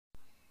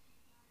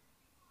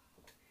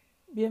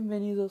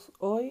Bienvenidos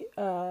hoy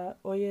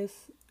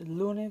es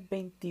lunes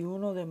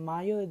 21 de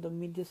mayo del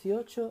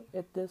 2018.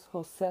 Este es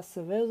José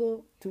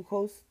Acevedo, tu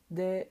host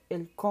de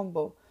El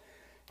Combo,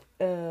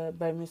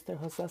 by Mr.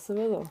 José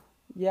Acevedo.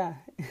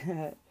 Ya.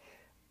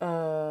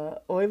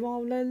 Hoy vamos a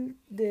hablar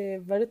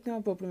de varios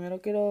temas, pero primero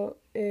quiero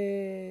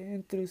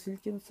introducir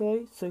quién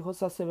soy. Soy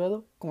José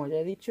Acevedo, como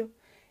ya he dicho.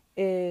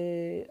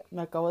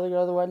 Me acabo de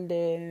graduar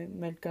de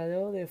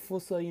Mercadeo de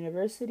Fuso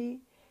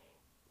University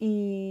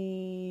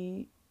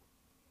y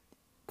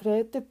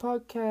creé este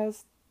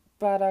podcast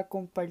para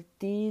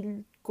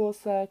compartir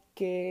cosas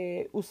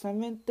que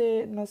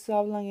usualmente no se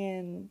hablan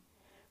en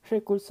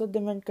recursos de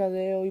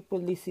mercadeo y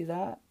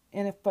publicidad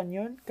en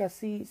español.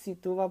 Casi, si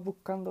tú vas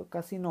buscando,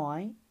 casi no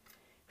hay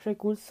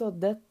recursos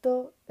de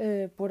esto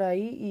por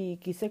ahí, y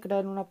quise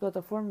crear una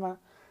plataforma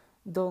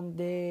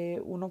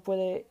donde uno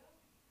puede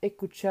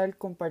escuchar,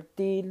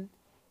 compartir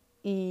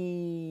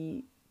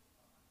y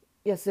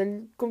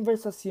hacer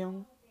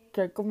conversación,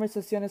 crear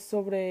conversaciones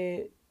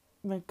sobre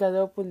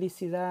mercadeo,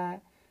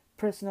 publicidad,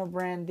 personal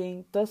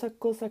branding, todas esas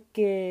cosas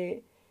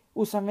que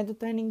usualmente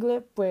están en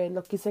inglés, pues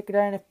los quise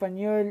crear en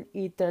español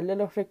y traerle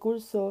los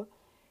recursos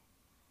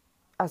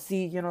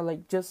así,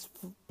 just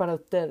para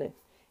ustedes.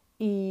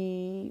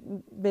 Y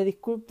me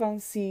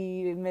disculpan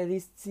si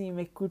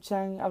me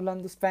escuchan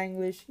hablando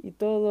Spanglish y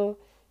todo,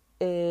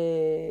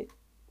 eh,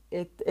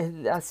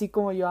 así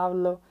como yo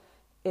hablo.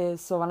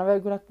 Eso, van a ver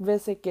algunas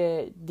veces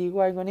que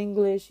digo algo en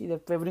inglés y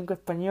después brinco a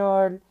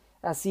español,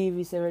 así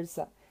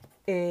viceversa.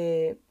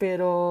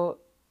 Pero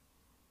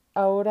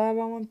ahora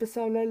vamos a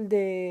empezar a hablar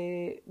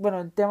bueno,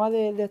 el tema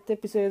de este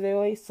episodio de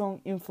hoy son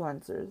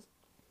influencers.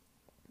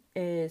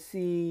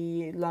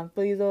 Si lo han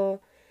podido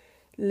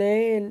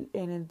leer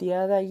en el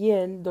día de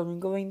ayer,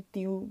 domingo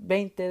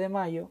 20 de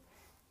mayo,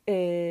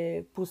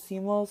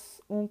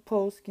 pusimos un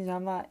post que se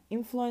llama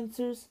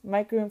Influencers,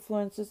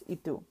 Microinfluencers y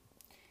tú.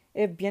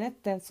 Es bien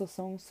extenso,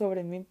 son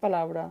sobre 1000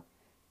 palabras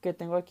que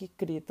tengo aquí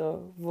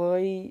escrito.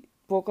 Voy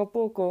poco a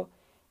poco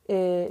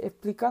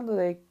explicando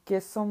de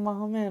qué son más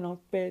o menos,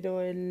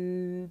 pero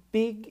el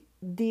big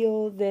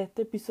deal de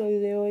este episodio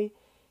de hoy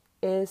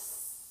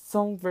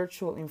son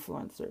virtual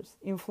influencers,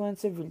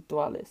 influencers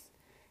virtuales.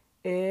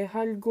 Es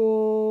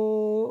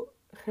algo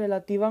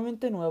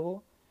relativamente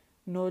nuevo,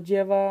 no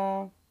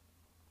lleva,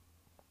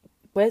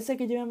 puede ser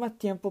que lleve más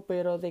tiempo,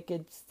 pero de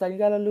que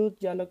salga a la luz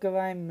ya lo que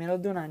va en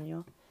menos de un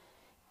año.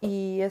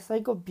 Y es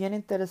algo bien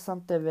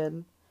interesante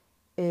ver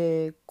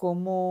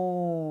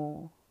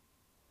cómo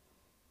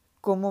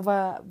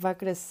va a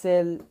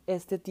crecer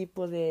este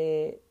tipo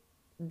de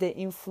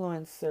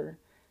influencer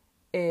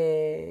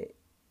eh,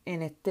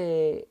 en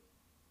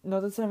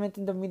no necesariamente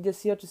en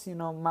 2018,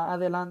 sino más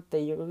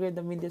adelante. Yo creo que el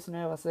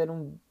 2019 va a ser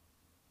un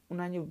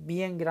año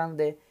bien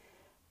grande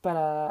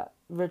para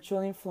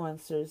virtual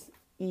influencers.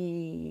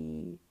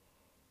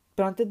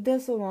 Pero antes de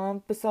eso vamos a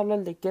empezar a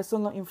hablar de qué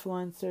son los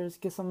influencers,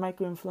 qué son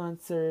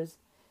microinfluencers,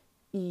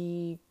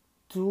 y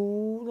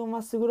tú lo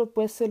más seguro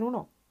puedes ser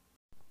uno.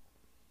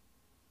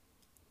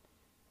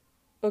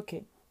 Ok,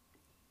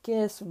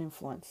 ¿qué es un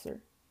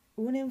influencer?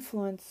 Un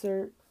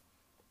influencer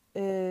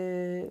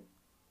eh,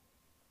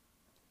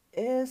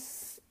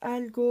 es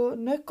algo,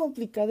 no es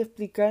complicado de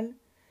explicar,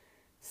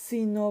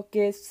 sino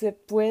que se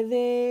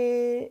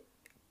puede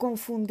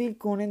confundir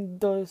con un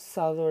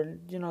endorsador,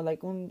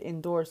 like un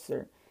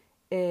endorser.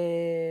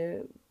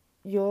 Eh,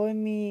 yo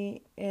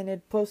en el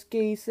post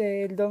que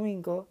hice el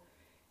domingo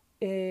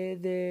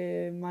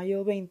de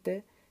mayo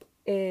 20,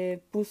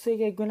 puse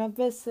que algunas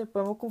veces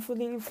podemos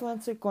confundir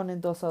influencer con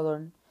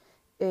endosador.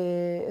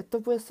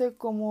 Esto puede ser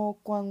como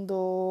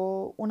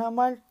cuando una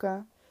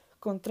marca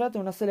contrata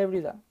a una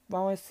celebridad.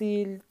 Vamos a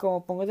decir,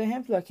 como pongo de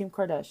ejemplo, a Kim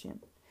Kardashian.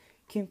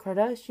 Kim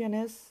Kardashian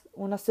es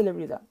una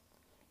celebridad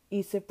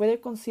y se puede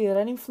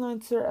considerar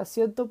influencer a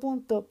cierto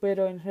punto,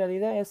 pero en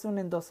realidad es un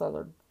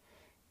endosador.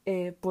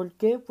 ¿Por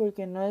qué?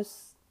 Porque no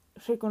es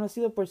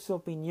reconocido por su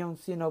opinión,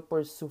 sino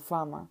por su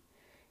fama.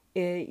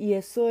 Y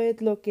eso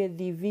es lo que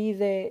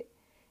divide,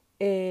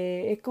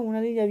 es como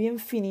una línea bien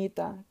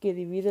finita que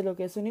divide lo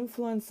que es un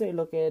influencer y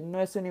lo que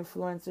no es un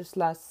influencer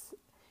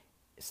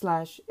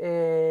slash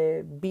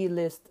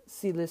B-list,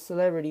 C-list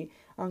celebrity.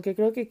 Aunque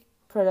creo que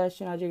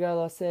Kardashian ha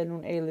llegado a ser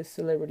un A-list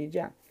celebrity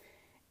ya.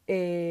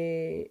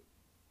 Eh,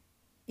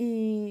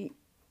 y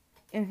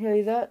en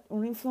realidad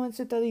un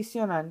influencer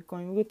tradicional,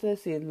 como me gusta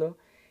decirlo,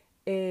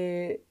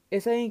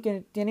 es alguien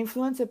que tiene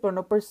influencia, pero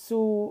no por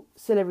su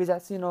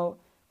celebridad, sino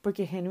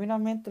porque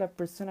genuinamente las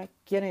personas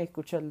quieren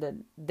escuchar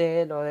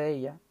de él o de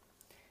ella.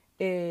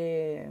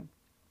 Eh,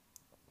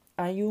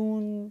 Hay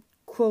un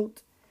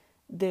quote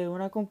de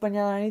una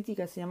compañía de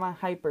analítica que se llama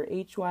Hyper,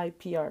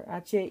 Hypr,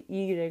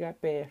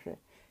 Hypr.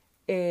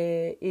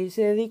 Y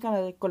se dedican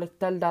a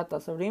colectar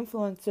datos sobre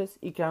influencers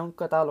y crear un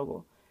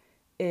catálogo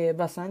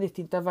basado en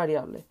distintas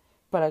variables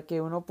para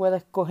que uno pueda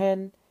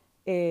escoger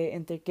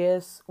entre qué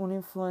es un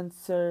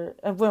influencer,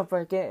 bueno,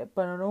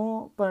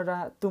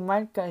 para tu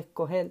marca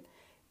escoger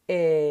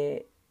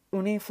eh,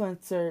 un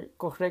influencer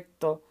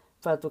correcto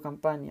para tu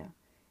campaña.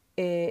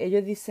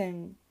 Ellos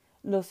dicen,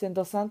 Los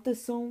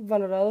endosantes son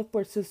valorados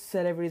por su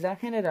celebridad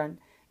general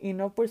y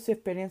no por su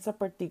experiencia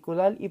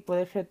particular y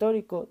poder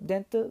retórico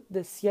dentro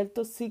de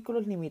ciertos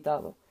círculos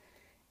limitados.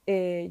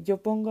 Yo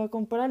pongo a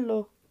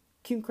compararlo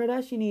Kim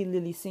Kardashian y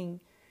Lily Singh.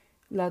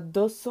 Las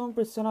dos son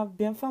personas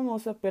bien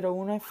famosas, pero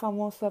una es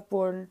famosa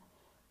por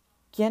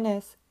quién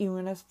es y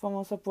una es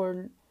famosa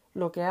por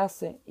lo que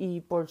hace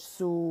y por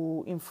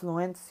su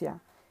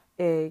influencia,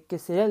 que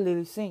sería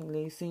Lily Singh.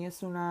 Lily Singh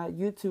es una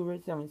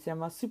youtuber, también se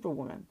llama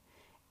Superwoman.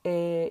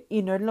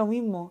 Y no es lo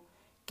mismo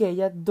que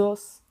ellas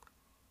dos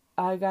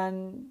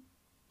hagan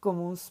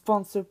como un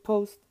sponsor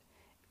post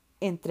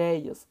entre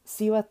ellos.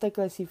 Sí va a estar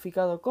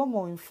clasificado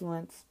como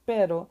influencer,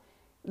 pero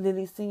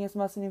Lily Singh es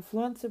más un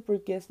influencer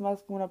porque es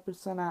más una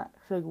persona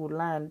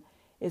regular.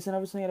 Es una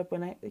persona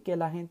que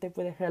la gente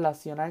puede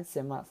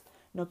relacionarse más.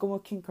 No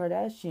como Kim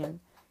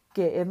Kardashian,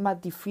 que es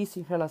más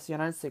difícil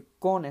relacionarse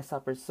con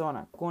esa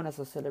persona, con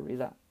esa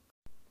celebridad.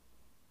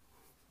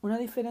 Una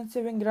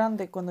diferencia bien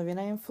grande cuando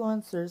vienen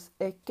influencers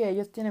es que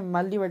ellos tienen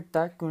más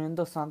libertad que un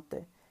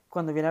endosante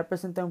cuando viene a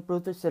presentar un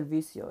producto y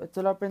servicio.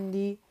 Esto lo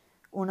aprendí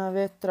una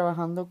vez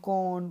trabajando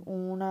con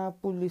una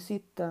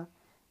publicista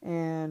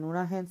en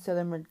una agencia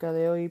de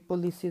mercadeo y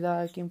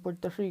publicidad aquí en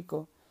Puerto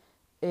Rico,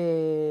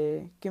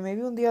 que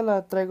maybe un día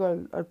la traigo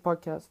al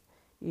podcast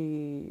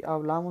y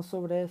hablamos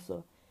sobre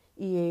eso.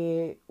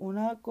 Y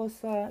una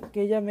cosa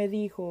que ella me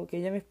dijo, que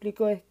ella me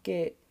explicó es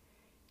que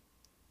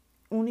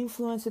un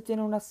influencer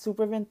tiene una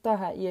super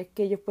ventaja y es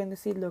que ellos pueden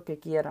decir lo que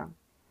quieran.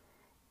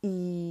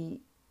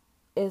 Y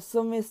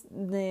eso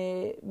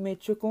me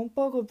chocó un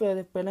poco, pero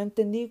después lo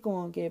entendí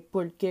como que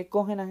por qué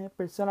cogen a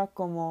personas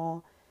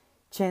como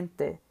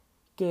Chente,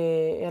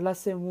 que él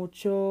hace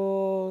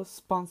muchos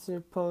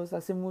sponsor posts,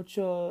 hace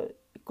muchas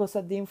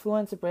cosas de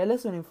influencer, pero él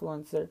es un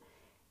influencer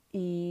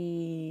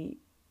y,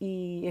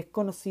 y es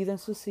conocido en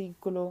su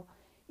círculo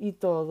y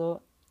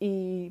todo.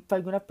 Y para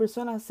algunas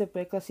personas se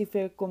puede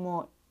clasificar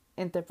como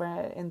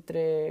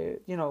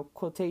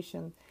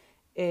quotation,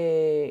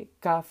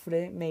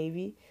 cafre,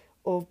 maybe,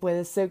 o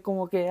puede ser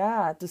como que,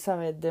 tú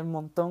sabes, del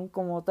montón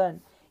como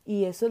tal.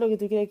 Y eso es lo que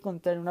tú quieres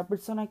contar, una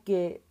persona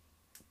que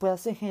puede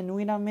ser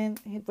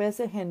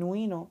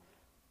genuino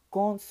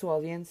con su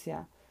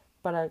audiencia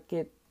para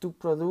que tu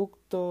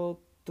producto,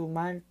 tu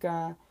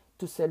marca,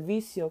 tu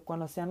servicio,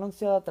 cuando sea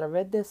anunciado a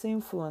través de ese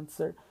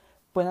influencer,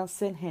 puedan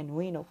ser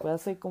genuinos, puedan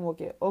ser como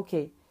que, ok,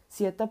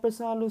 si esta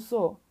persona lo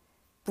usó,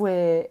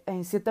 pues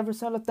si esta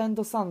persona lo está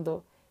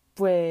endosando,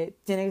 pues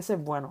tiene que ser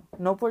bueno.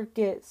 No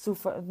porque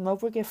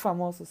es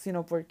famoso,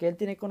 sino porque él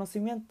tiene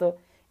conocimiento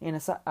en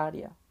esa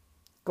área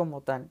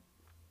como tal.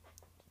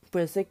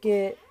 Por eso es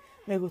que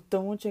me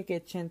gustó mucho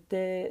que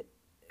Chente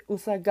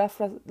usa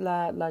gafas,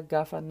 las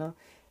gafas, ¿no?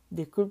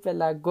 Disculpe,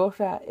 la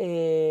gorra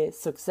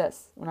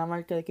Success, una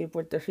marca de aquí de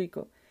Puerto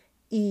Rico.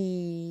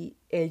 Y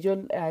ellos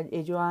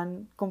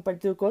han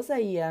compartido cosas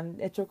y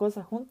han hecho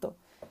cosas juntos.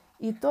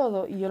 Y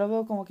todo. Y yo lo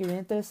veo como que bien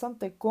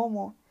interesante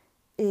como,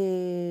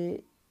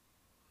 eh,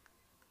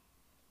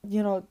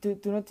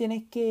 tú no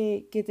tienes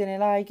que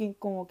tener a alguien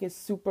como que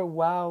super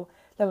wow.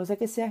 La cosa es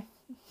que sea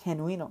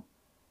genuino,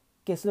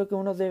 que es lo que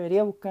uno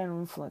debería buscar en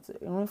un influencer.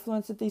 En un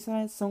influencer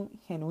tradicional son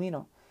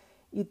genuinos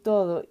y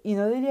todo. Y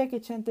no diría que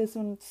Chente es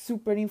un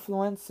super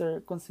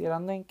influencer,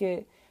 considerando en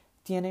que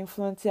tiene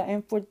influencia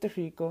en Puerto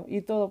Rico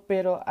y todo,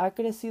 pero ha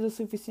crecido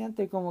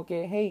suficiente como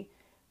que, hey,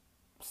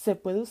 se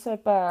puede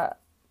usar para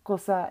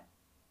cosas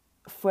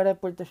fuera de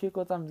Puerto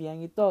Rico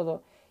también y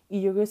todo.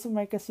 Y yo creo que su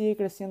marca sigue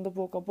creciendo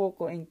poco a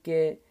poco en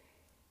que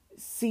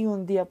sí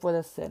un día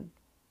puede ser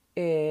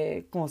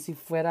como si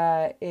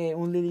fuera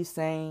un Lily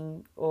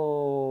Zane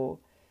o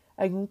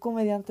algún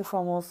comediante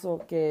famoso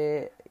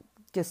que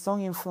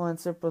son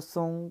influencers, pero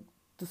son,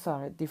 tú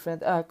sabes,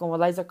 diferentes, como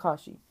Liza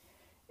Koshy,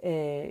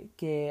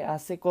 que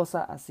hace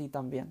cosas así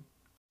también.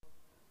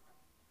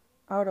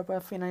 Ahora, para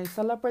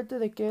finalizar la parte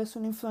de qué es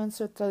un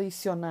influencer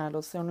tradicional,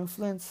 o sea, un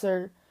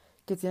influencer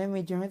que tiene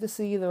millones de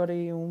seguidores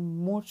y un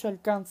mucho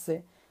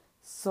alcance,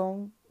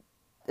 son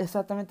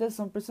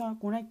son personas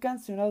con un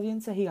alcance y una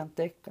audiencia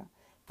gigantesca,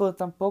 pero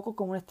tampoco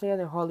como una estrella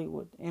de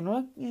Hollywood.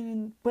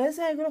 Puede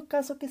ser en algunos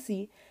casos que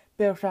sí,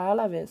 pero rara a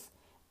la vez.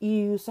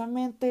 Y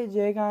usualmente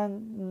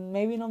llegan,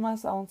 maybe no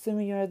más a 11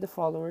 millones de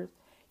followers,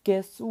 que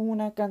es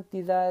una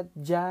cantidad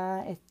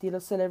ya estilo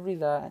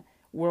celebridad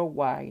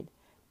worldwide.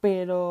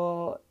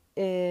 Pero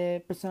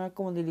personas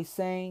como Lily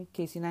Zane,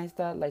 Casey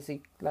Neistat,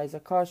 Liza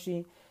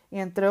Koshy, y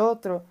entre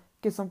otros,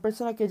 que son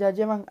personas que ya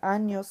llevan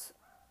años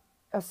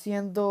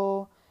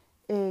haciendo,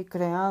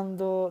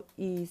 creando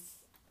y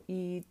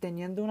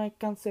teniendo un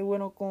alcance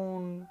bueno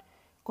con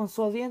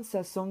su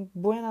audiencia, son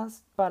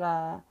buenas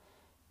para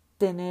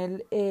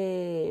tener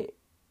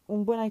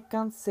un buen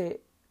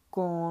alcance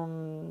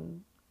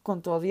con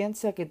tu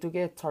audiencia que tú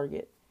quieres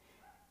target.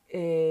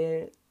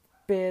 Eh,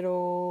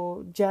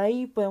 pero ya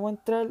ahí podemos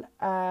entrar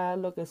a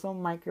lo que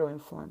son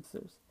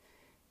micro-influencers.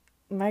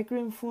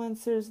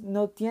 Micro-influencers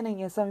no tienen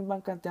esa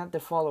misma cantidad de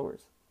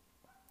followers,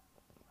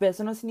 pero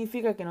eso no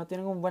significa que no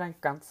tienen un buen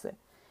alcance.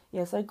 Y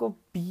es algo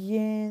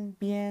bien,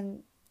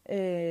 bien,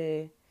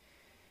 eh,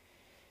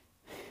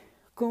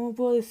 ¿cómo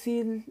puedo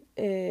decir?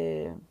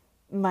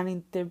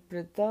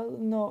 Malinterpretado,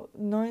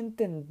 no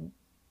entiendo.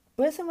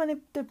 Puede ser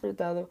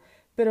malinterpretado,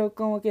 pero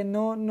como que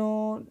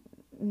no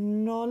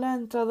le ha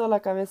entrado a la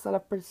cabeza a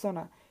las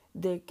personas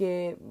de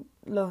que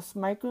los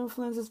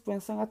microinfluencers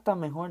piensan hasta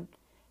mejor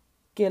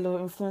que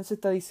los influencers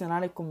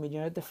tradicionales con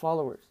millones de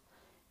followers.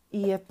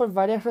 Y es por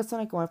varias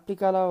razones que voy a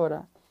explicar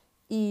ahora.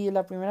 Y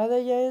la primera de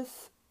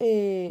ellas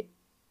es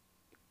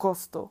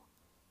costo.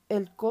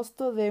 El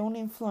costo de un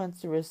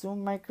influencer versus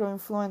un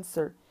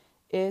microinfluencer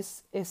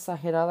es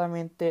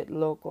exageradamente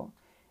loco.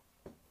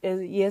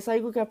 Y es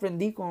algo que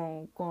aprendí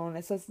con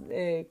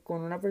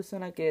una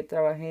persona que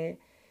trabajé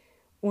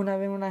una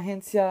vez en una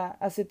agencia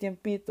hace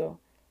tiempito.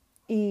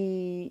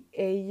 Y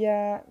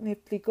ella me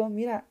explicó,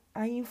 mira,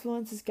 hay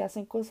influencers que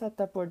hacen cosas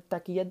hasta por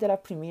taquillas de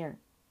la Premiere.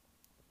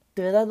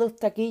 Te das 2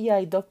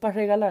 taquillas y 2 para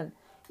regalar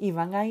y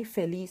van ahí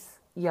feliz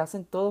y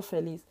hacen todo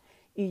feliz.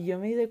 Y yo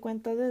me di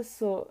cuenta de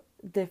eso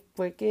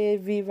después que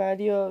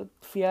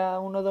fui a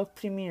uno o dos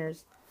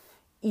premieres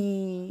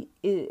y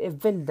es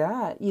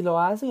verdad, y lo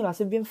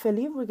hacen bien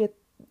feliz porque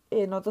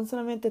no tan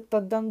solamente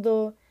estás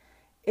dando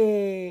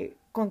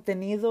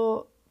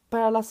contenido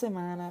para la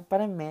semana,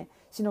 para el mes,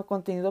 sino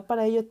contenido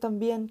para ellos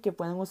también que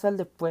pueden usar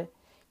después.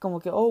 Como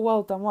que, oh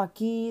wow, estamos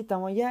aquí,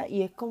 estamos allá,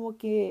 y es como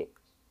que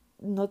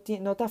no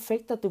te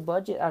afecta tu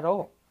budget at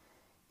all.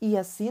 Y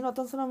así no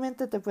tan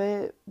solamente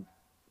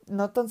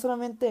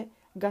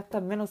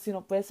gastas menos,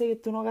 sino puede ser que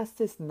tú no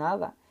gastes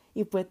nada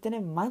y puedes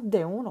tener más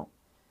de uno.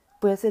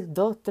 Puede ser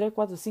 2, 3,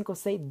 4, 5,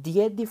 6,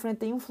 10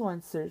 diferentes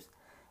influencers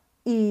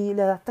y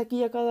le das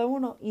taquilla a cada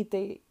uno y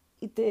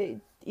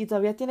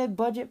todavía tienes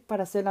budget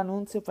para hacer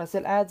anuncios, para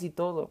hacer ads y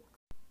todo.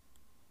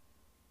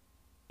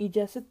 Y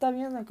ya se está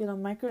viendo que los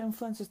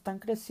microinfluencers están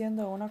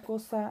creciendo una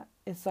cosa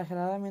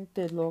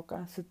exageradamente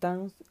loca.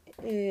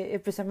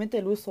 Especialmente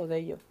el uso de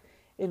ellos.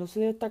 El uso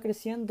de ellos está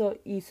creciendo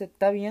y se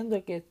está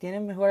viendo que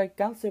tienen mejor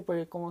alcance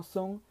porque como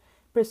son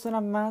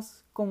personas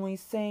más, como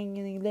dicen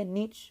en inglés,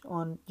 niche,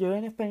 o yo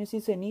en español se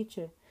dice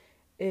niche,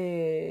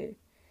 eh,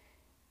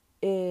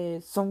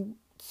 son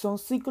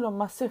ciclos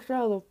más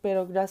cerrados,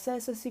 pero gracias a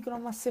ese ciclo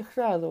más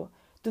cerrado,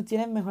 tú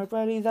tienes mejor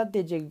probabilidad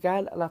de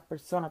llegar a las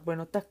personas, porque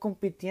no estás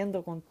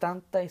compitiendo con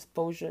tanta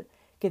exposure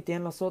que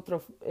tienen los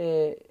otros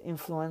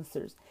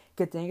influencers,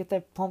 que tienen que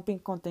estar pumping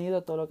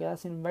contenido todo lo que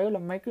hacen. Sin embargo,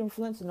 los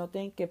microinfluencers no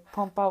tienen que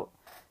pump out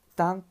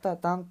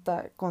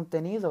tanta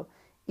contenido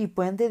y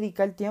pueden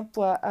dedicar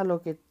tiempo a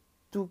lo que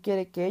tú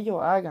quieres que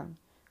ellos hagan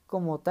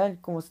como tal,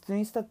 como si tú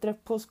necesitas 3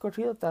 posts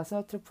corridos, te hacen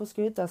los 3 posts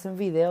corridos, te hacen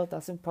videos, te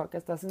hacen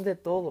podcast, te hacen de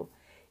todo.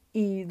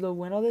 Y lo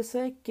bueno de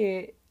eso es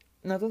que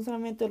no tan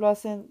solamente lo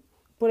hacen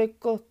por el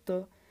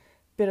costo,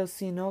 pero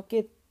sino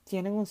que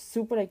tienen un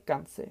super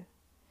alcance,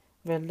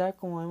 ¿verdad?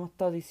 Como hemos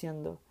estado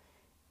diciendo.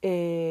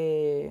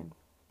 Eh,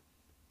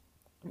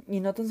 y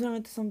no tan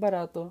solamente son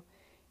baratos,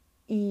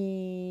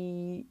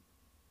 y,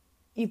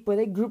 y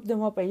puede group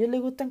them up. A ellos les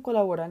gustan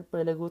colaborar,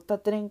 pero les gusta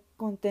tener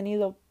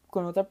contenido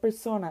con otra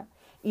persona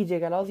y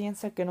llegar a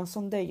audiencias que no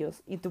son de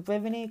ellos. Y tú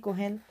puedes venir y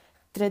coger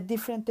 3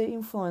 diferentes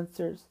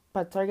influencers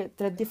para target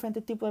 3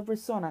 diferentes tipos de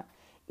personas.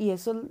 Y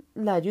eso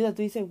le ayuda.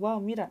 Tú dices, wow,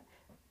 mira,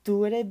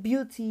 tú eres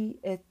beauty,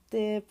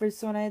 esta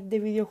persona es de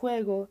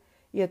videojuegos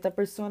y esta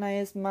persona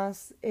es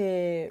más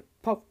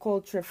pop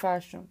culture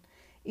fashion.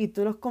 Y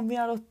tú los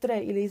combinas a los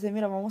tres y le dices,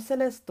 mira, vamos a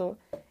hacer esto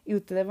y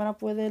ustedes van a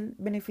poder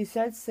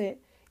beneficiarse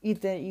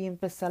y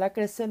empezar a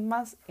crecer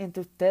más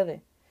entre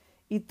ustedes.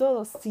 Y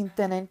todo sin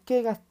tener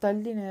que gastar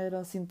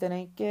dinero, sin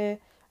tener que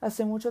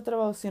hacer mucho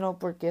trabajo, sino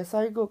porque es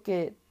algo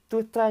que tú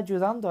estás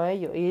ayudando a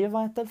ellos y ellos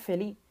van a estar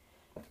felices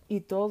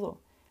y todo.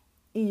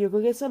 Y yo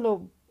creo que eso es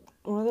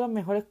una de las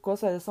mejores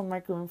cosas de esos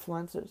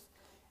microinfluencers.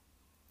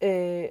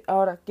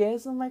 Ahora, ¿qué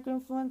es un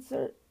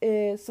microinfluencer?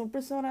 Son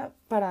personas,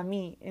 para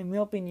mí, en mi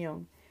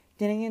opinión,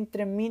 tienen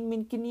entre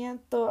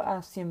 1500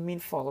 a 100,000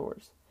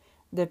 followers,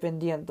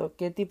 dependiendo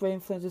qué tipo de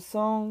influencers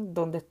son,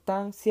 dónde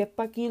están. Si es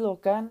para aquí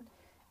local,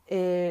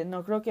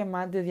 no creo que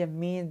más de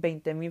 10,000,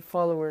 20,000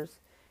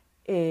 followers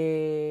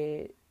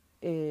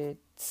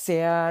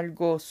sea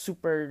algo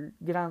súper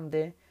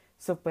grande.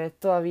 Se puede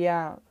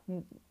todavía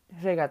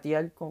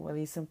regatear, como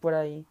dicen por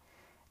ahí.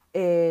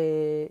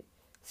 Eh,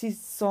 si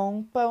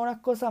son para unas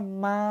cosas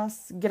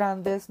más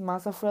grandes,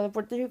 más afuera de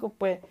Puerto Rico,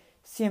 pues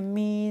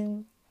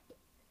 100,000,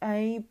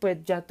 ahí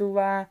pues ya tú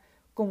vas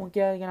como que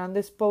ganando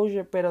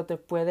exposure, pero te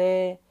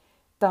puede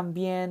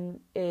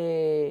también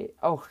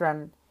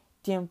ahorrar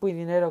tiempo y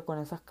dinero con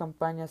esas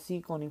campañas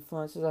así, con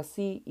influencers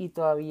así, y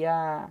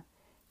todavía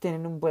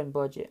tienen un buen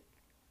budget.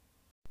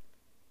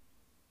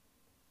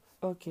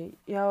 Ok,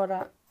 y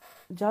ahora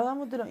ya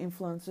hablamos de los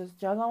influencers,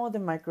 ya hablamos de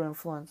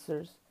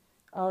microinfluencers.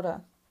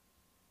 Ahora,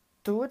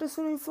 ¿tú eres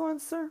un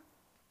influencer?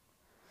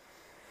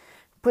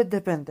 Pues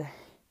depende.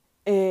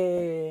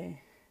 Eh,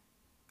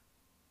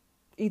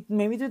 y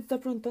maybe tú te estás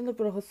preguntando,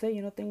 pero José,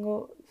 yo no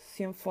tengo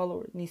 100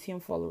 followers, ni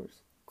 100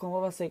 followers. ¿Cómo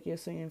va a ser que yo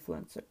soy un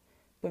influencer?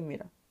 Pues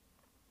mira,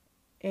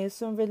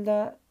 eso en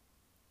verdad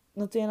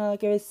no tiene nada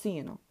que ver,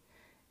 sí, ¿no?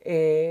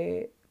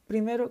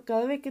 Primero,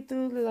 cada vez que tú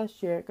le das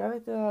share, cada vez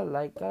que te das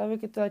like, cada vez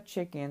que te das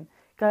check-in,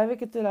 cada vez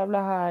que te le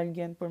hablas a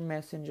alguien por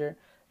Messenger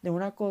de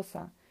una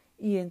cosa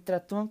y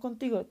interactúan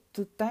contigo,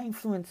 tú estás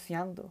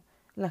influenciando.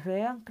 Las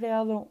redes han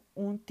creado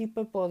un tipo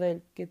de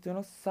poder que tú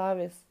no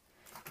sabes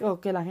o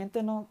que la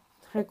gente no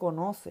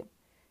reconoce.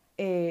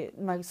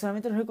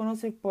 Solamente lo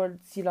reconoce por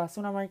si lo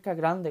hace una marca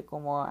grande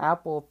como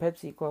Apple,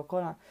 Pepsi,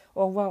 Coca-Cola.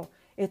 Oh, wow,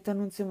 este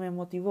anuncio me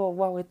motivó.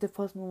 Wow, este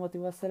post me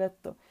motivó a hacer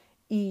esto.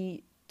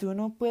 Y tú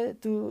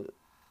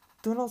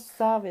no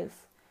sabes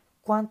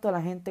cuánto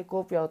la gente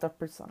copia a otras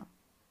personas.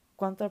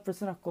 Cuántas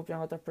personas copian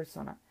a otras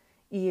personas.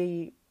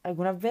 Y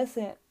algunas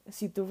veces,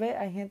 si tú ves,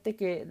 hay gente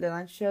que le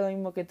dan share lo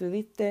mismo que tú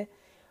diste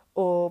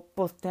o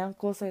postean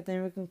cosas que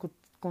tienen que ver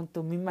con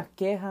tus mismas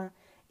quejas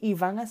y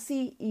van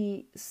así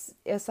y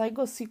es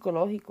algo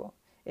psicológico,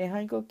 es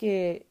algo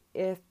que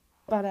es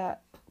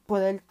para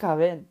poder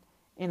caber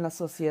en la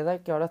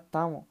sociedad que ahora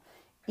estamos.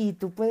 Y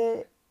tú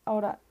puedes,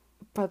 ahora,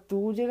 para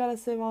tú llegar a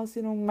ser, vamos a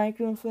decir, un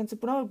microinfluencer,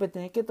 pues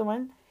tienes que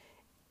tomar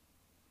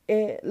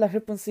la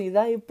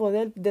responsabilidad y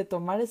poder de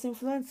tomar esa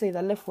influencia y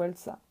darle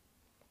fuerza.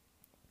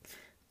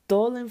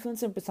 Todos los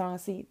influencers empezaron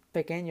así,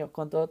 pequeños,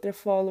 con 2 o 3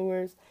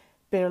 followers,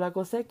 pero la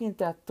cosa es que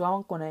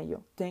interactuaban con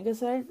ellos. Tienes que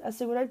saber,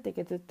 asegurarte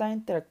que tú estás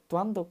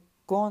interactuando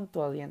con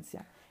tu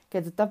audiencia,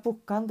 que tú estás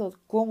buscando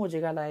cómo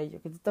llegar a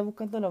ellos, que tú estás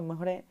buscando los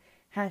mejores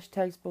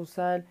hashtags para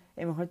usar,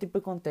 el mejor tipo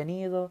de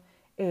contenido,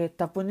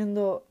 estás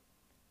poniendo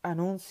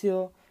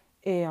anuncios,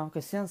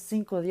 aunque sean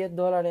 5 o 10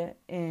 dólares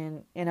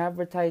en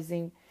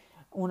advertising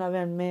una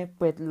vez al mes,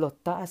 pues lo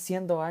estás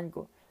haciendo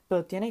algo.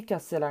 Pero tienes que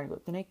hacer algo,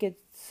 tienes que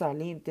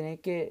salir, tienes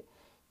que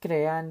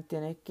crear,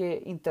 tienes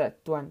que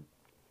interactuar.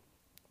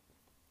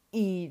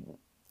 Y,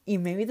 y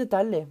maybe te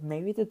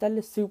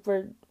tarde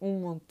súper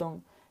un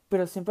montón.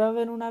 Pero siempre va a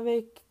haber una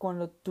vez que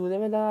cuando tú de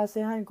verdad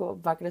haces algo,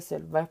 va a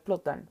crecer, va a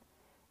explotar.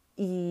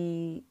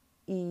 Y,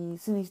 y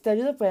si necesitas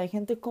ayuda, pues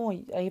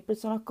hay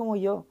personas como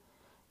yo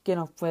que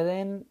nos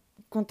pueden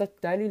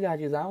contactar y les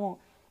ayudamos.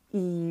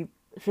 Y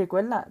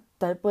recuerda,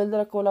 está el poder de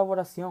la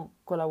colaboración.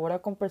 Colabora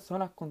con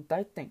personas,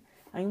 contacten.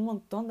 Hay un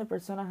montón de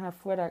personas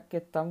afuera que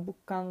están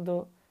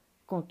buscando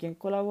con quién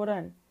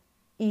colaborar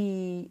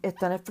y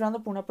están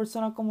esperando por una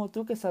persona como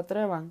tú que se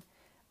atrevan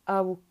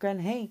a buscar,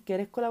 hey,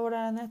 ¿quieres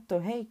colaborar en esto?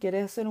 Hey,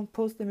 ¿quieres hacer un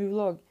post de mi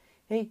blog?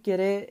 Hey,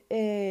 ¿quieres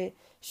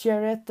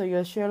share esto?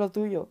 Yo share lo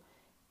tuyo.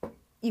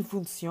 Y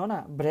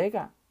funciona,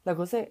 brega. La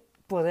cosa es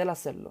poder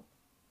hacerlo.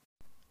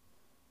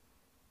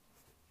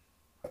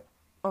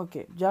 Ok,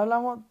 ya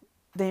hablamos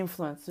de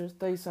influencers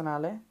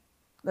tradicionales.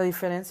 La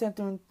diferencia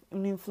entre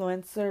un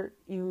influencer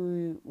y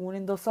un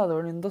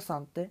endosador, un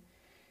endosante.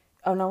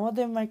 Hablamos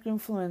de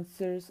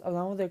microinfluencers,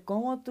 hablamos de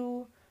cómo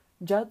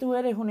ya tú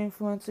eres un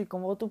influencer y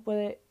cómo tú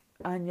puedes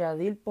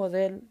añadir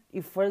poder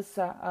y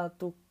fuerza a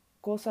tus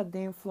cosas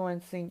de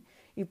influencing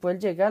y poder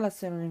llegar a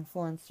ser un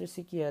influencer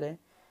si quieres.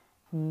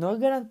 No es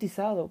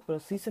garantizado, pero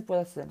sí se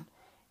puede hacer.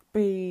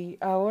 Y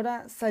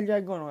ahora salió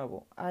algo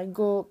nuevo,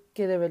 algo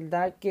que de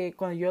verdad que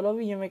cuando yo lo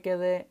vi yo me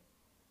quedé,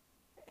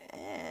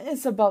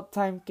 it's about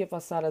time que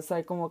pasara, o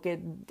sea, como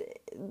que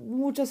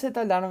muchos se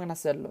tardaron en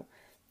hacerlo.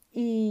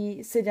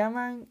 Y se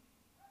llaman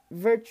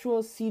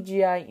Virtual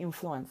CGI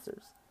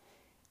Influencers.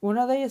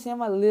 Una de ellas se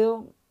llama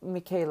Lil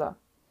Miquela.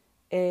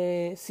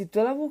 Si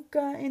tú la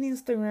buscas en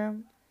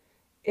Instagram,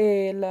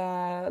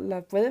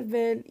 la puedes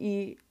ver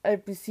y al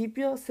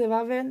principio se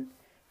va a ver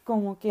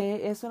como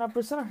que es una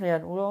persona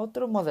real,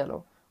 otro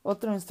modelo,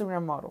 otro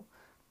Instagram model.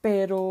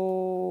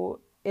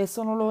 Pero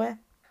eso no lo es.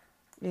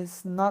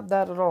 It's not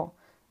that at all.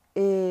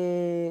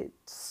 Es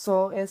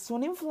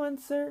un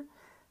influencer,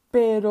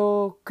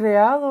 pero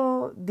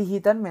creado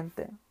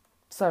digitalmente.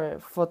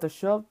 ¿Sabes?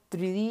 Photoshop,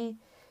 3D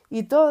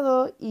y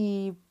todo.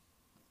 Y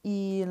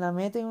la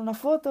meten en una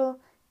foto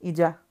y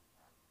ya.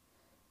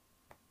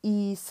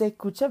 Y se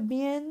escucha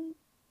bien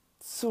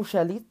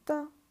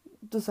surrealista,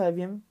 tú sabes,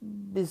 bien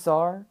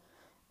bizarre.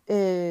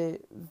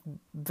 eh,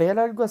 Ver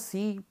algo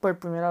así por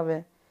primera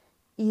vez.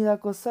 Y la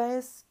cosa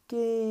es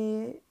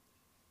que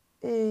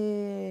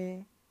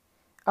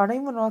ahora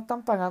mismo no la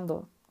están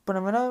pagando. Por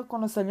lo menos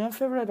cuando salió en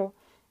febrero,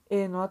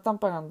 no la están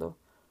pagando.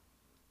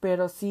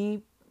 Pero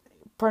sí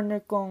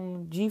partner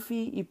con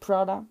Jiffy y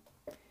Prada.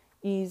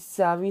 Y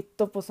se ha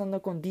visto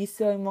posando con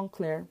Diesel y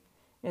Moncler.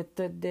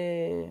 Esto es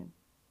de,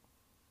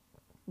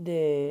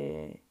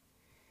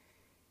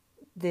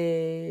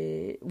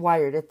 de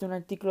Wired. Este es un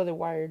artículo de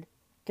Wired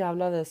que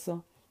habla de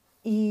eso.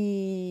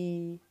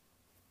 Y,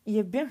 y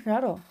es bien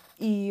raro.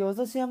 Y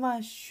otro se llama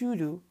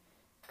Shuru,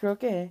 creo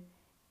que es.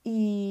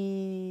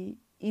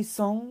 Y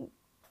son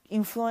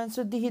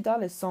influencers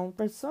digitales. Son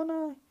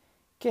personas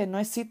que no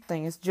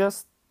existen. Es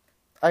just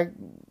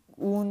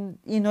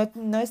y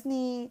no es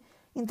ni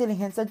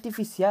inteligencia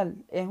artificial.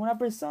 Es una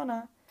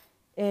persona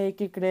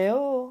que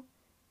creó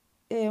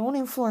un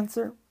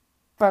influencer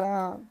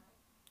para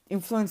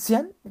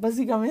influenciar,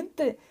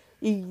 básicamente.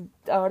 Y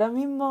ahora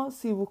mismo,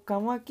 si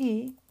buscamos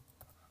aquí,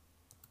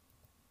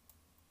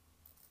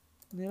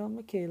 Little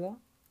Michaela,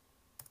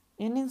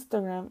 en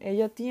Instagram,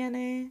 ella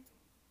tiene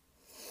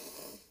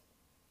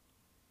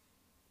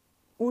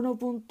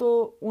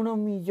 1.1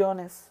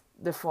 millones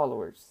de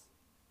followers.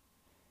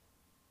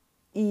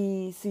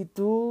 Y si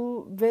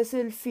tú ves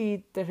el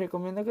feed, te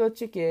recomiendo que lo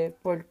cheques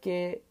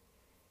porque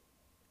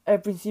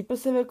al principio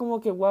se ve como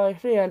que wow,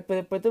 es real,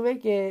 pero después tú ves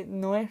que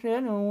no es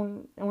real, es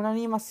una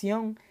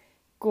animación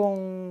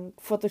con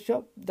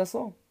Photoshop, that's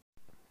all.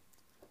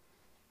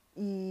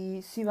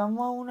 Y si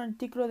vamos a un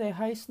artículo de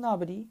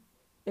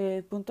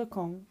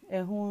highsnobbery.com,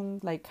 es un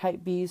like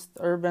hypebeast,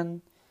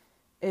 urban,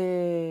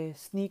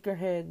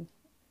 sneakerhead,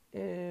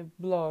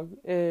 blog,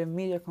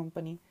 media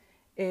company.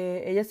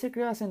 Ella se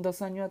creó hace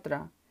 2 años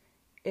atrás.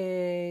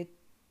 Eh,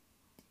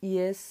 y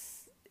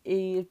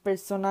el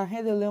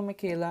personaje de Leo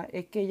Michaela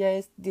es que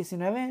ella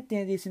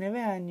tiene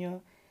 19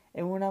 años,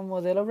 es una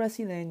modelo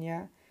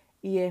brasileña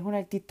y es una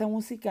artista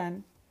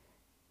musical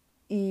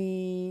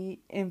y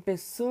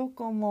empezó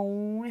como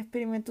un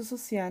experimento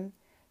social,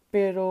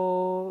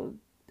 pero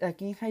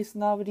aquí en High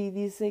Snobbery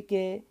dice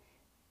que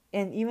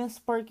and even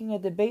sparking a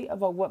debate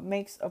about what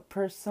makes a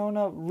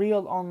persona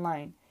real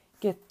online,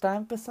 que está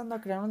empezando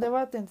a crear un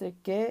debate entre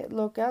qué es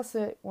lo que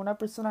hace una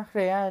persona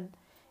real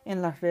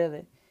en las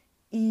redes.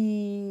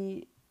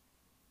 Y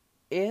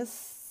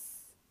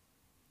es,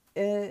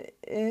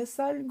 es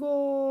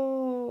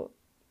algo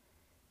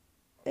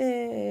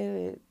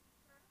eh,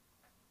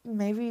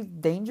 maybe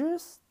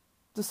dangerous,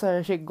 tú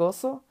sabes,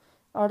 riesgoso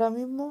ahora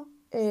mismo,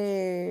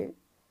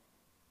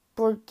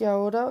 porque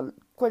ahora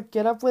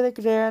cualquiera puede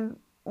crear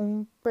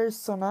un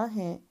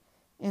personaje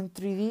en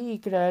 3D y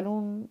crear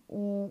un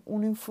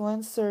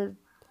influencer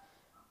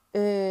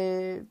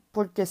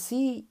porque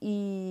sí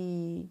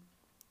y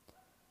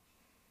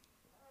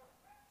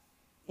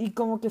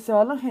como que se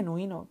va a lo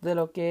genuino de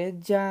lo que es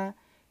ya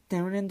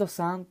tener un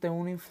endosante,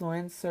 un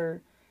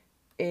influencer,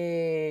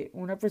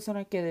 una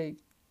persona que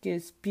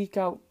speak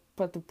out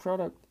para tu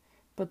product,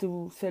 para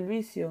tu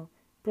servicio,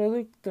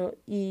 producto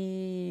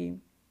y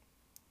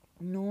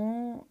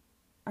no,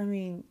 I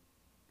mean,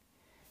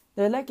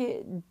 de verdad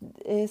que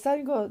es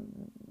algo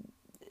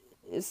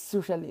es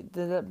surreal,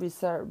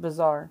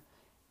 bizarre.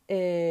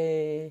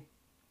 Eh,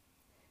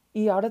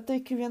 y ahora estoy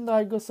escribiendo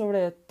algo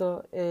sobre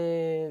esto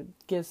que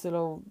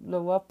lo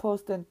voy a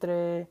post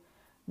entre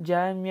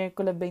ya el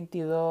miércoles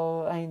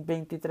 22,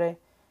 23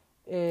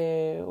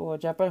 o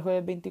ya para el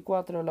jueves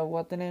 24 lo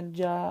voy a tener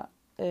ya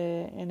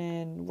en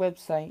el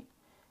website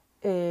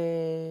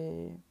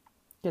eh,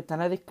 que está en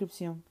la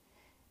descripción.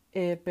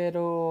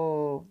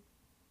 Pero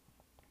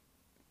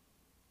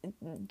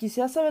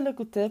quisiera saber lo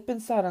que ustedes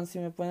pensaran, si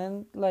me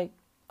pueden like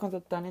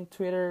contactar en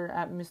Twitter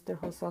at Mr.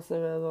 José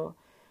Acevedo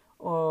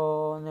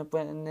o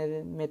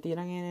me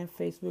tiran en el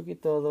Facebook y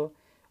todo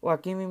o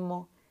aquí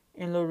mismo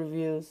en los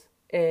reviews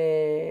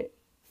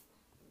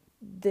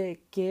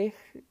de qué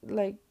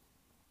like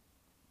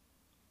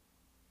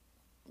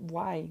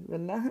why,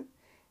 ¿verdad?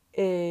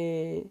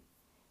 Eh,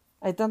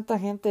 Hay tanta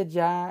gente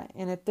ya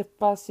en este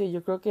espacio,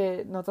 yo creo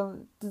que no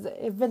tan,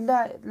 es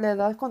verdad, le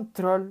da el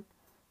control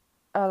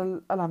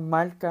a las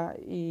marcas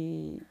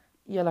y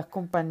a las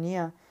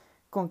compañías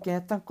con quien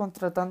están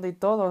contratando y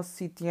todo,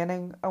 si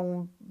tienen a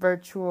un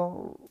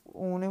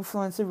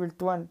influencer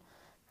virtual,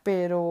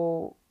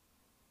 pero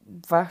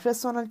va a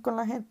resonar con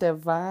la gente,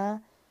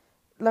 va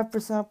la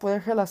persona puede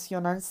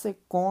relacionarse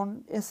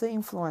con ese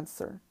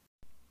influencer.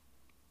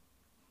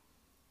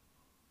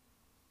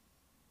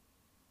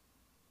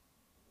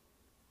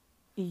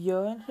 Y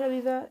yo en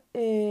realidad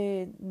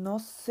no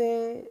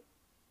sé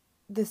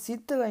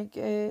decirte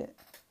like,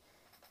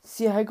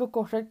 si es algo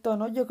correcto o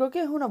no. Yo creo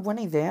que es una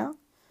buena idea.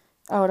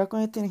 Ahora con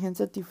la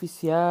inteligencia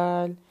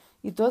artificial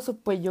y todo eso,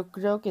 pues yo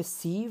creo que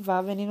sí va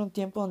a venir un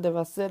tiempo donde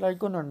va a ser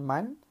algo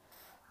normal,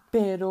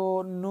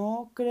 pero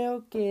no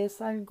creo que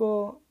es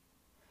algo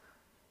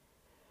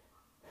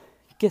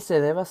que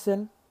se deba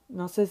hacer.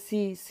 No sé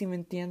si me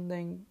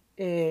entienden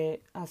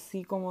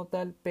así como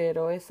tal,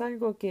 pero es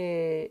algo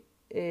que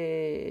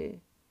eh,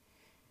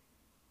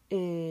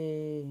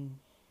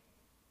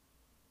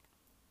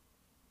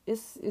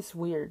 es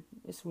weird,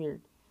 es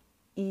weird.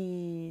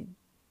 Y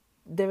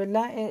de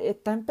verdad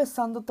está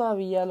empezando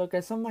todavía, lo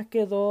que son más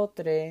que dos o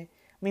tres.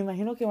 Me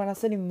imagino que van a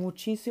ser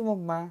muchísimos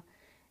más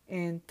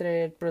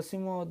entre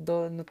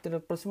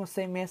los próximos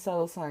 6 meses a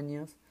 2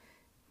 años.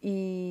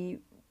 Y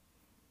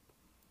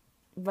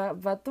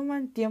va a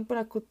tomar tiempo en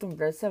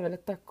acostumbrarse a ver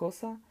estas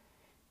cosas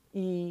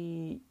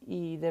y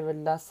de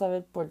verdad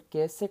saber por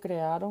qué se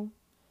crearon.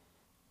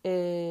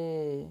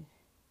 Eh,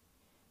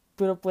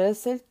 pero puede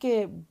ser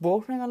que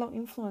borren a los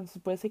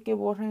influencers, puede ser que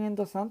borren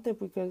endosantes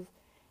porque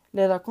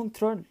le da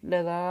control,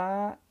 le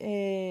da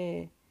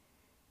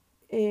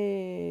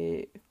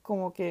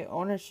como que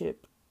ownership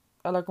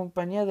a la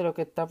compañía de lo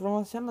que está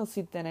promocionando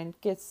sin tener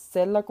que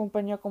ser la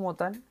compañía como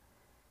tal.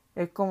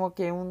 Es como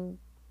que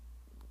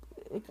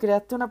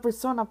creaste una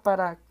persona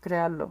para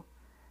crearlo.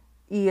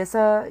 Y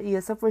esa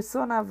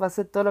persona va a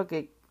hacer todo lo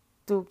que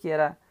tú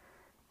quieras.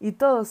 Y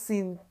todo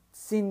sin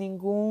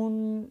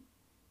ningún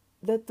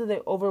de esto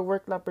de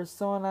overwork la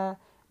persona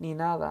ni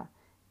nada.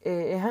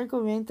 Es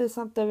algo bien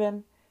interesante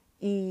ver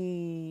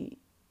y,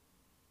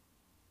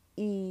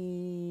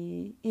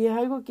 y es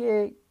algo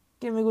que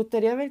me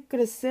gustaría ver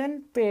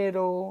crecer,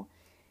 pero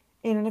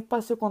en un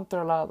espacio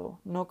controlado.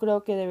 No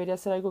creo que debería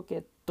ser algo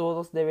que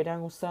todos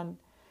deberían usar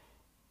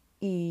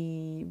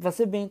y va a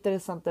ser bien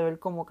interesante ver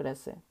cómo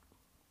crece.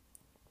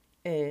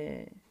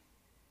 Eh,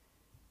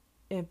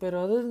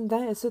 pero other than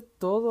that, eso es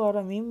todo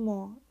ahora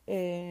mismo.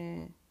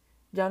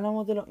 Ya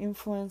hablamos de los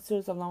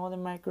influencers, hablamos de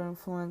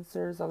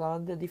microinfluencers,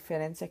 hablamos de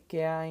diferencias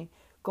que hay,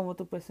 cómo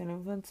tú puedes ser un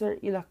influencer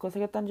y las cosas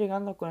que están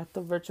llegando con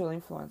estos virtual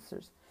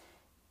influencers.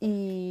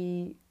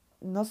 Y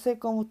no sé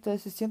cómo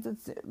ustedes se sienten,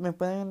 me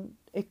pueden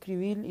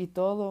escribir y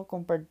todo,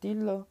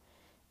 compartirlo.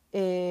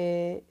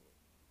 Eh,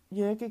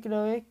 yo lo que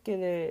creo es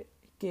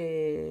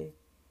que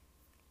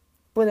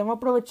podemos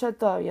aprovechar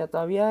eh,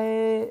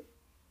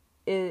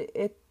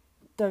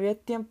 todavía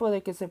es tiempo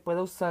de que se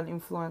pueda usar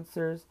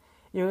influencers.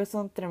 Yo creo que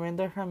son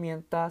tremendas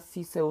herramientas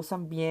si se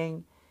usan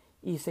bien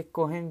y se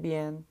cogen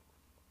bien,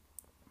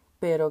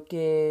 pero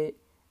que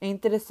es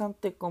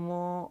interesante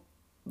cómo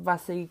va a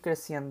seguir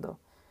creciendo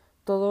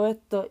todo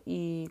esto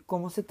y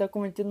cómo se está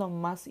convirtiendo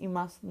más y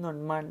más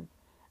normal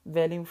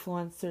ver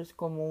influencers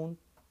como un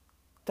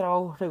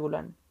trabajo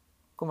regular,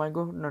 como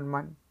algo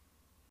normal.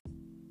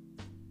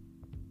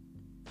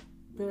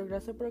 Pero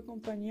gracias por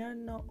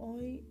acompañarnos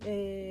hoy.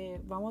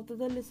 Vamos a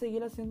tratar de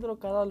seguir haciéndolo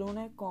cada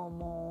lunes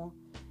como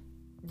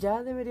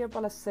ya debería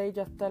para las 6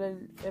 ya estar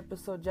el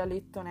episodio ya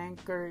listo en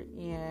Anchor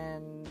y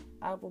en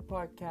Apple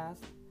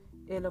Podcast.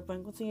 Lo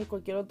pueden conseguir en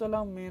cualquier otro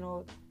lado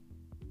menos.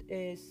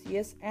 Si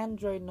es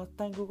Android, no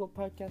está en Google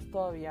Podcast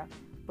todavía.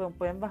 Pero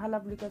pueden bajar la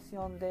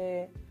aplicación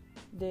de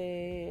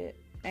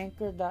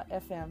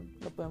Anchor.fm.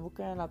 Lo pueden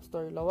buscar en el App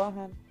Store y lo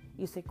bajan.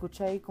 Y se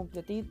escucha ahí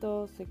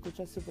completito, se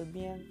escucha súper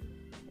bien.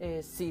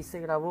 Sí, se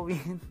grabó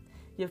bien.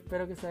 Yo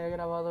espero que se haya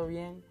grabado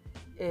bien.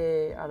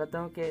 Ahora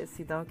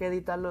si tengo que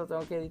editarlo, lo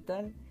tengo que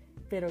editar.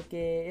 Pero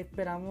que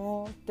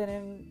esperamos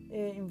tener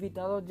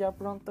invitados ya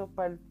pronto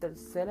para el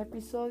tercer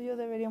episodio.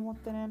 Deberíamos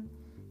tener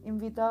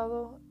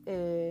invitados.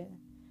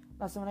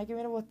 La semana que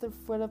viene voy a estar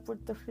fuera de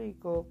Puerto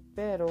Rico,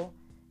 pero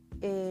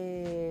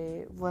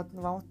bueno,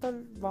 vamos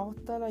a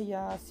estar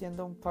allá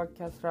haciendo un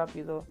podcast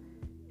rápido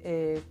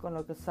con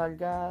lo que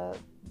salga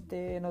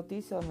de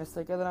noticias, me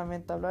salga de la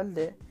mente hablar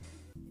de.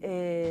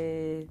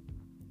 Eh,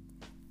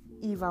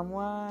 y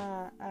vamos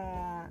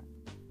a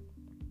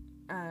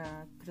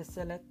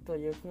crecer esto.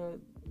 Yo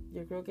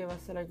creo que va a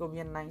ser algo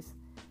bien nice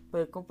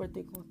poder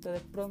compartir con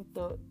ustedes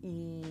pronto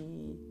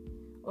y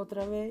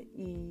otra vez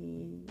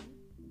y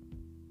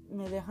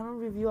me dejan un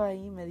review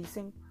ahí, me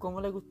dicen cómo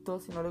les gustó,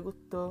 si no les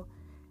gustó.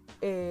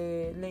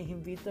 Les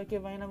invito a que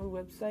vayan a mi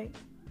website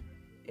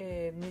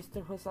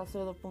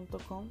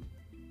mrjosacevedo.com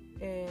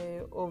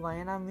o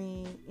vayan a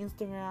mi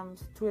Instagram,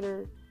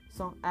 Twitter,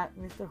 son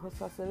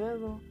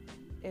 @mrjosacevedo.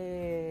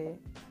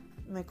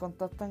 Me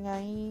contactan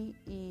ahí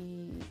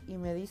y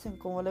me dicen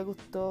cómo les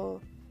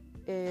gustó.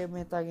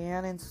 Me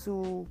taguean en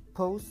su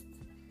post.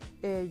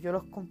 Yo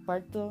los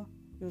comparto.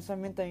 Y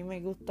usualmente a mí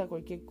me gusta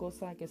cualquier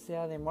cosa que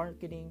sea de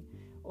marketing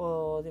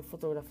o de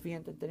fotografía,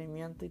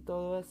 entretenimiento y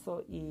todo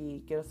eso.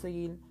 Y quiero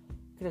seguir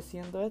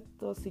creciendo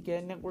esto. Si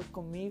quieren network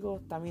conmigo,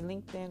 está mi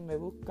LinkedIn, me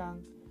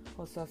buscan,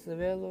 José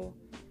Acevedo.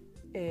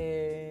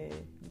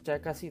 Ya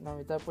casi la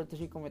mitad de Puerto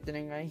Rico me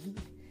tienen ahí.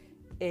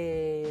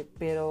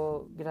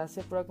 Pero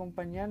gracias por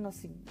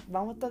acompañarnos.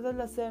 Vamos a tratar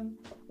de hacer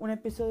un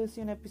episodio sí,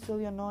 un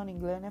episodio no, en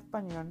inglés, en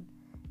español.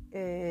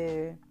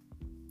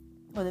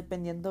 O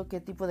dependiendo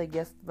qué tipo de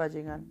guest va a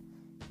llegar.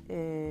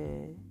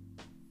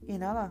 Y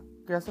nada,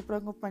 gracias por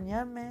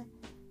acompañarme.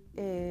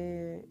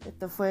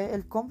 Esto fue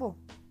El Combo.